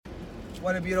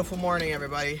What a beautiful morning,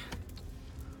 everybody.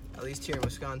 At least here in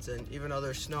Wisconsin. Even though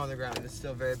there's snow on the ground, it's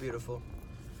still very beautiful.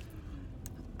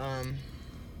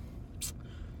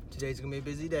 Today's gonna be a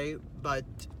busy day, but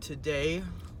today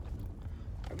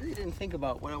I really didn't think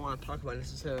about what I want to talk about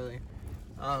necessarily.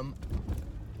 I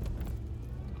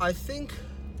think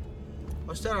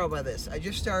I'll start out by this. I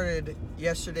just started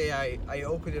yesterday. I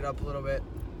opened it up a little bit,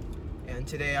 and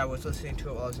today I was listening to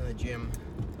it while I was in the gym.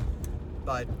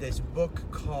 But this book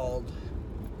called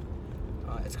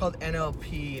it's called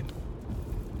NLP,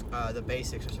 the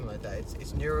basics or something like that.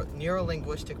 It's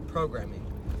neuro-linguistic programming,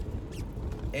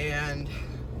 and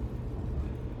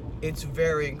it's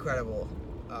very incredible,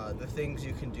 the things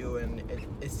you can do, and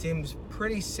it seems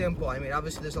pretty simple. I mean,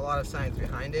 obviously there's a lot of science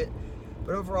behind it,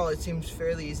 but overall it seems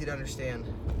fairly easy to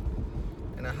understand,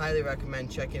 and I highly recommend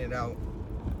checking it out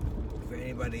for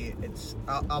anybody.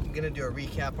 I'm gonna do a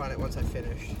recap on it once I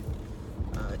finish.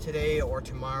 Today or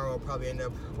tomorrow I'll probably end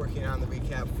up working on the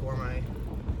recap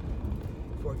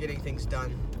for getting things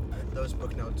done, those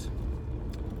book notes.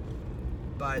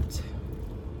 But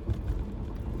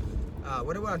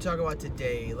what do I want to talk about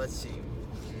today? Let's see.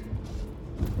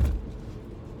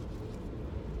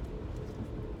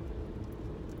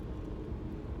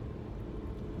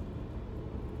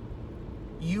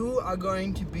 You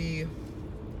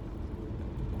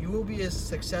will be as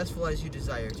successful as you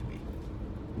desire to be.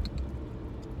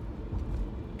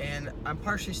 And I'm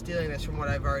partially stealing this from what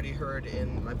I've already heard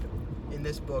in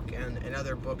this book and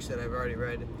other books that I've already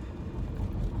read.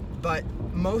 But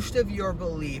most of your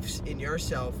beliefs in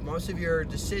yourself, most of your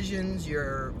decisions,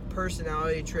 your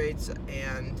personality traits,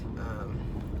 and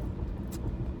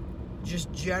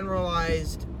just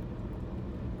generalized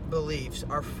beliefs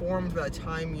are formed by the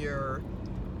time you're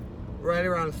right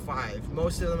around 5.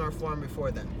 Most of them are formed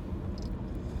before then.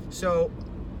 So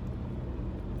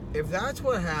if that's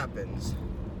what happens,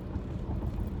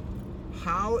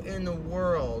 how in the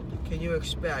world can you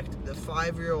expect the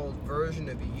 5-year-old version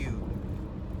of you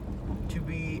to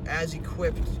be as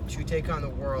equipped to take on the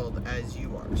world as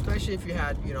you are? Especially if you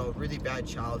had, a really bad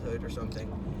childhood or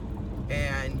something,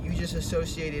 and you just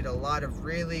associated a lot of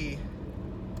really,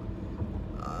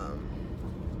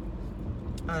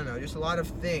 just a lot of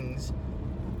things,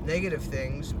 negative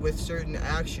things, with certain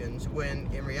actions, when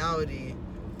in reality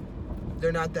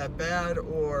they're not that bad,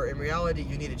 or in reality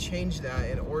you need to change that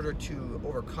in order to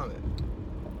overcome it.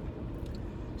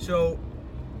 So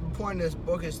the point of this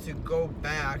book is to go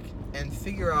back and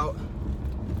figure out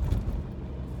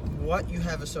what you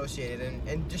have associated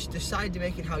and just decide to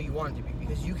make it how you want it to be,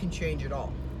 because you can change it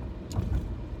all.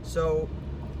 So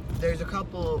there's a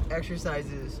couple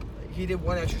exercises. He did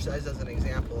one exercise as an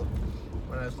example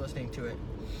when I was listening to it.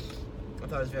 I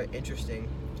thought it was very interesting.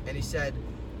 And he said,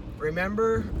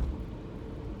 remember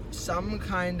some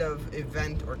kind of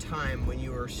event or time when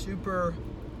you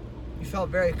felt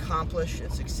very accomplished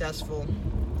and successful,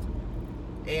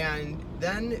 and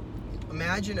then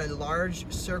imagine a large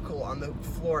circle on the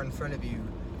floor in front of you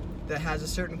that has a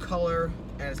certain color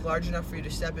and it's large enough for you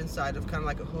to step inside of, kind of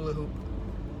like a hula hoop.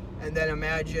 And then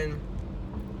imagine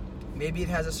maybe it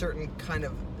has a certain kind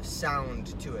of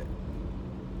sound to it.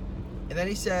 And then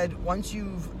he said, once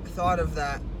you've thought of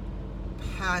that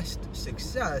past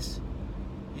success,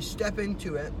 you step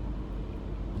into it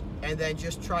and then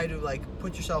just try to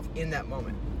put yourself in that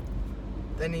moment.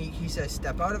 Then he says,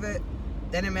 step out of it.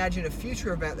 Then imagine a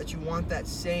future event that you want that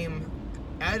same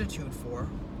attitude for,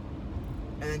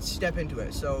 and then step into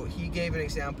it. So he gave an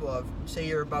example of, say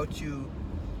you're about to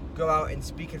go out and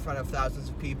speak in front of thousands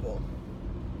of people,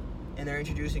 and they're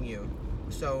introducing you.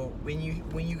 So when you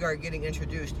are getting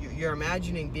introduced, you're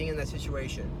imagining being in that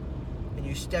situation, and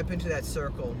you step into that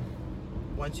circle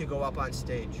once you go up on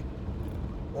stage,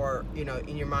 or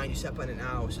in your mind you step on it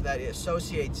now, so that it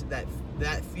associates that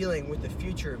feeling with the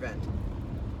future event,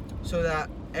 so that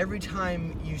every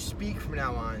time you speak from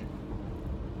now on,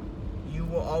 you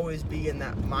will always be in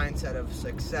that mindset of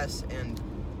success and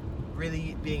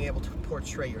really being able to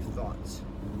portray your thoughts.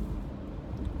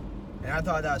 And I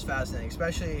thought that was fascinating.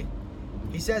 Especially,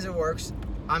 he says it works.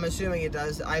 I'm assuming it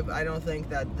does. I don't think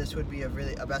that this would be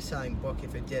a best-selling book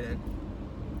if it didn't.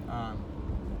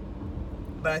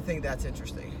 But I think that's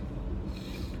interesting.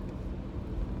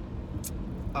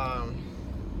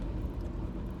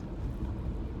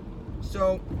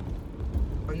 So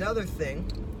another thing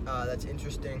that's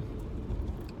interesting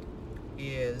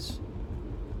is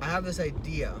I have this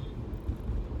idea.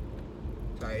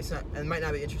 Sorry, it might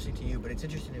not be interesting to you, but it's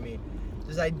interesting to me.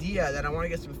 This idea that I want to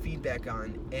get some feedback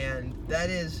on, and that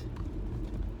is,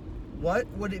 what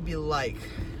would it be like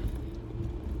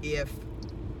if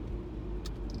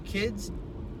kids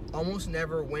almost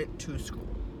never went to school?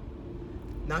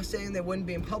 Not saying they wouldn't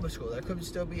be in public school. There could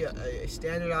still be a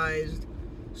standardized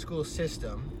school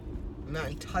system. I'm not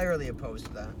entirely opposed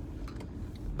to that.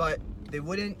 But they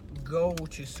wouldn't go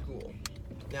to school.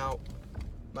 Now,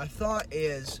 my thought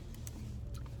is,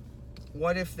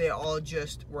 what if they all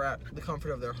just were at the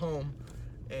comfort of their home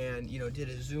and, did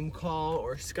a Zoom call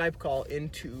or Skype call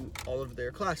into all of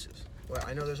their classes? Well,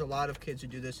 I know there's a lot of kids who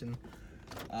do this in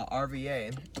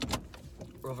RVA,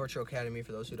 Rural Virtual Academy,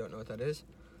 for those who don't know what that is.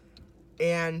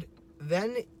 And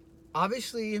then,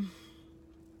 obviously,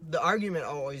 the argument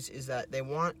always is that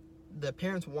the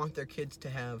parents want their kids to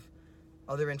have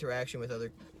other interaction with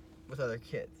other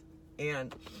kids.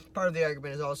 And part of the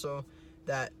argument is also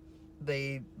that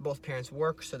both parents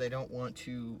work, so they don't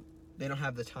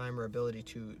have the time or ability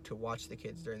to watch the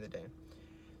kids during the day.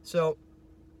 So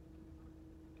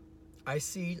I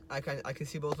can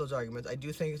see both those arguments. I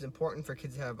do think it's important for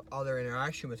kids to have other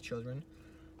interaction with children,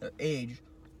 their age,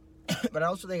 but I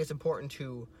also think it's important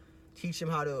to teach them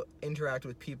how to interact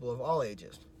with people of all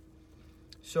ages.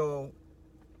 So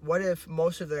what if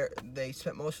they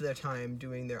spent most of their time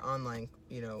doing their online,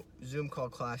 Zoom call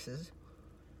classes?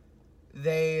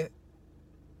 There's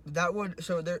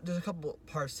a couple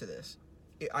parts to this.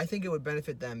 I think it would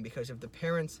benefit them, because if the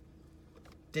parents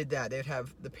did that,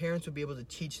 the parents would be able to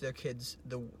teach their kids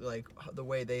the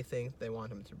way they think they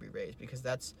want them to be raised, because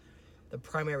that's the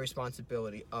primary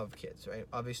responsibility of kids, right?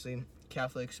 Obviously,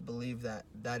 Catholics believe that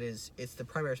it's the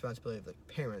primary responsibility of the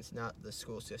parents, not the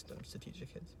school systems, to teach the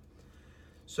kids.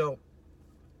 So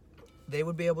they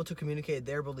would be able to communicate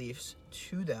their beliefs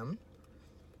to them,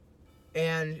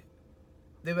 and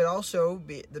they would also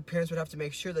the parents would have to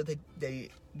make sure that they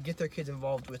get their kids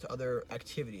involved with other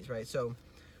activities, right? So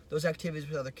those activities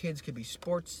with other kids could be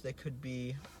sports, they could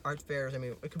be art fairs. I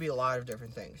mean, it could be a lot of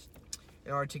different things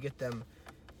in order to get them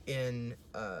in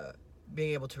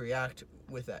being able to react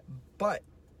with that. But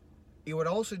it would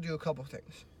also do a couple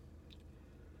things.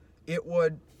 It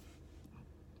would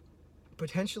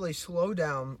potentially slow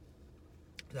down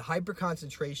the hyper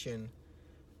concentration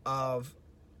of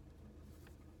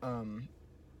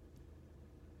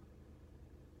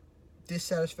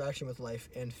dissatisfaction with life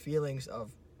and feelings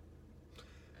of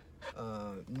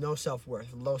no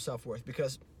self-worth, low self-worth.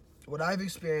 Because what I've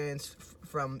experienced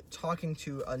from talking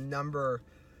to a number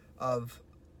of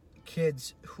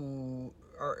kids who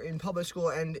are in public school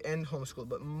and homeschooled,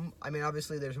 but I mean,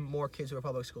 obviously there's more kids who are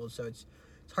public schooled, so it's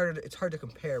hard to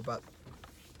compare. But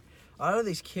a lot of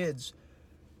these kids,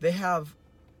 they have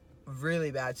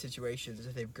really bad situations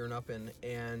that they've grown up in,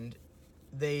 and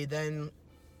they then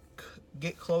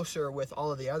get closer with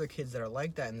all of the other kids that are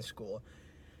like that in the school,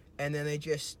 and then they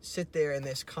just sit there in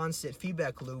this constant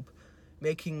feedback loop,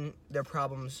 making their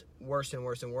problems worse and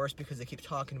worse and worse because they keep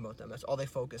talking about them. That's all they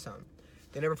focus on.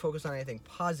 They never focus on anything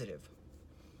positive,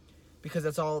 because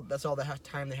that's all the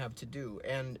time they have to do.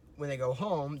 And when they go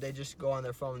home, they just go on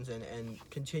their phones and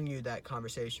continue that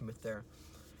conversation with their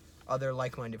other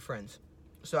like-minded friends.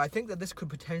 So I think that this could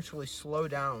potentially slow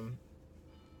down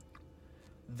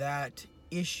that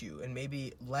issue and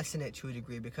maybe lessen it to a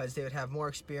degree, because they would have more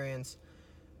experience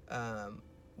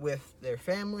with their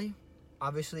family.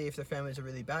 Obviously, if their family is a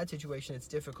really bad situation, it's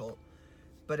difficult.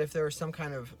 But if there was some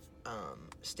kind of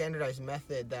standardized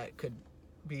method that could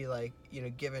be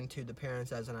given to the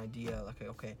parents as an idea, like,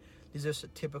 okay, these are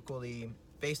typically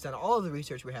based on all of the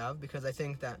research we have, because I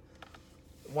think that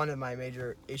one of my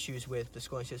major issues with the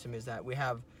schooling system is that we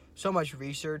have so much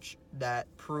research that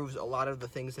proves a lot of the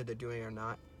things that they're doing are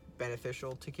not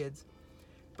beneficial to kids,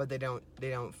 but they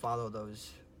don't follow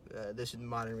those this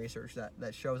modern research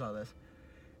that shows all this.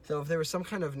 So if there was some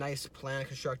kind of nice plan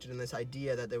constructed in this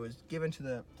idea that was given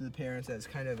to the parents as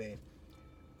kind of a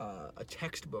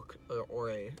textbook or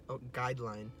a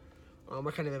guideline on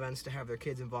what kind of events to have their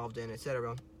kids involved in,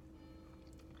 etc.,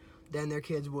 then their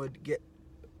kids would get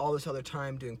all this other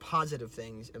time doing positive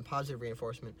things and positive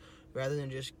reinforcement, rather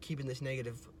than just keeping this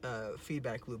negative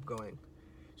feedback loop going.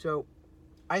 So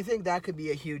I think that could be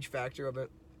a huge factor of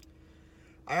it.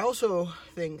 I also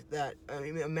think that,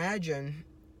 imagine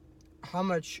how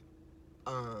much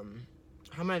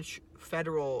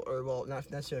federal, or, well, not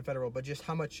necessarily federal, but just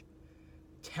how much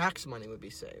tax money would be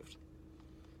saved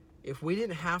if we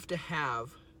didn't have to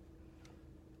have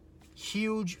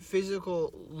huge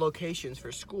physical locations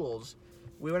for schools.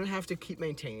 We wouldn't have to keep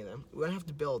maintaining them. We wouldn't have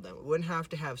to build them. We wouldn't have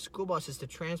to have school buses to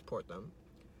transport them.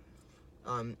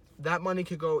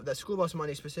 That school bus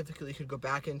money specifically could go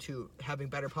back into having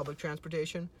better public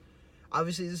transportation.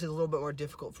 Obviously, this is a little bit more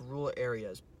difficult for rural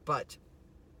areas, but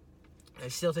I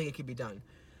still think it could be done.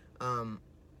 And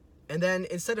then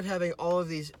instead of having all of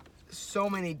these, so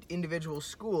many individual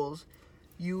schools,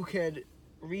 you could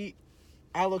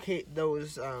allocate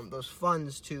those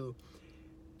funds to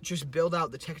just build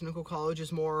out the technical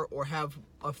colleges more, or have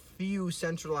a few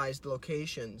centralized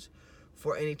locations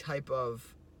for any type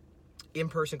of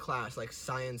in-person class like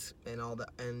science and all that,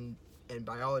 and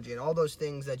biology and all those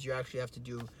things that you actually have to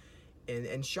do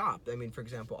in shop. I mean, for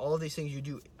example, all of these things you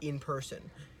do in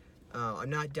person. I'm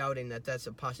not doubting that that's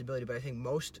a possibility, but I think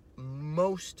most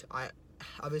I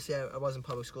was in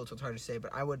public school, so it's hard to say,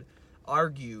 but I would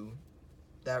argue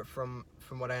that from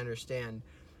what I understand,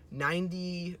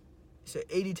 80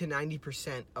 to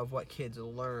 90% of what kids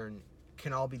learn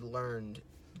can all be learned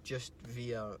just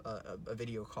via a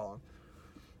video call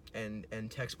and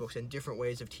textbooks and different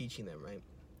ways of teaching them, right?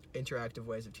 Interactive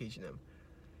ways of teaching them.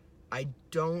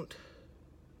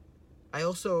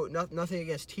 Nothing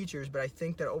against teachers, but I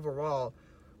think that overall,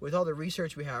 with all the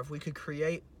research we have, we could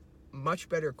create much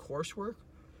better coursework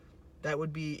that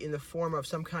would be in the form of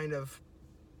some kind of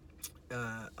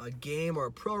a game or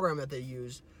a program that they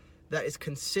use that is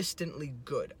consistently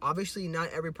good. Obviously, not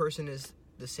every person is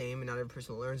the same, and not every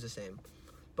person learns the same.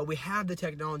 But we have the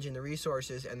technology and the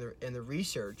resources and the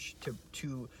research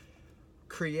to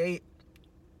create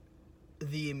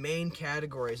the main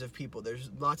categories of people. There's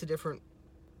lots of different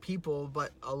people,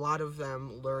 but a lot of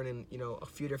them learn in a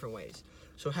few different ways.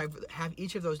 So have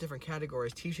each of those different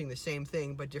categories teaching the same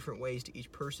thing but different ways to each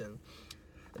person.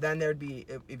 Then there'd be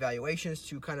evaluations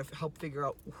to kind of help figure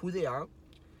out who they are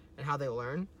and how they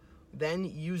learn. Then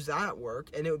use that at work,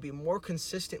 and it would be more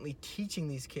consistently teaching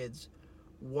these kids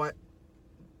what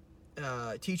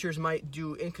teachers might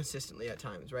do inconsistently at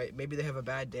times, right? Maybe they have a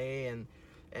bad day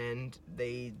and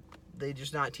they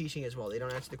just not teaching as well. They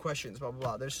don't answer the questions, blah, blah,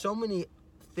 blah. There's so many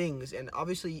things, and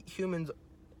obviously humans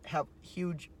have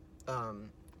huge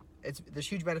there's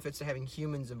huge benefits to having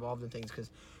humans involved in things, because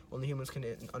only humans can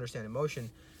understand emotion,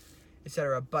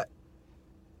 etc. But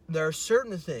there are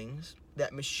certain things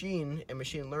that machine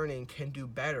learning can do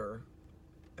better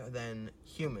than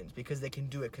humans, because they can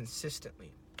do it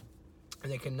consistently,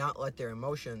 and they cannot let their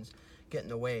emotions get in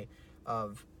the way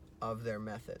of their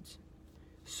methods.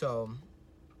 So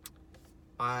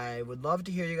I would love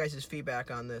to hear you guys'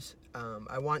 feedback on this.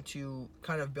 I want to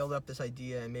kind of build up this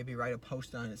idea and maybe write a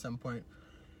post on it at some point,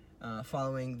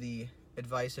 following the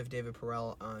advice of David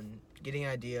Perel on getting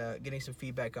an idea, getting some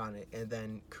feedback on it, and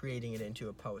then creating it into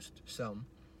a post. So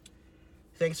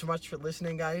thanks so much for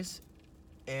listening, guys,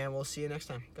 and we'll see you next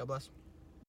time. God bless.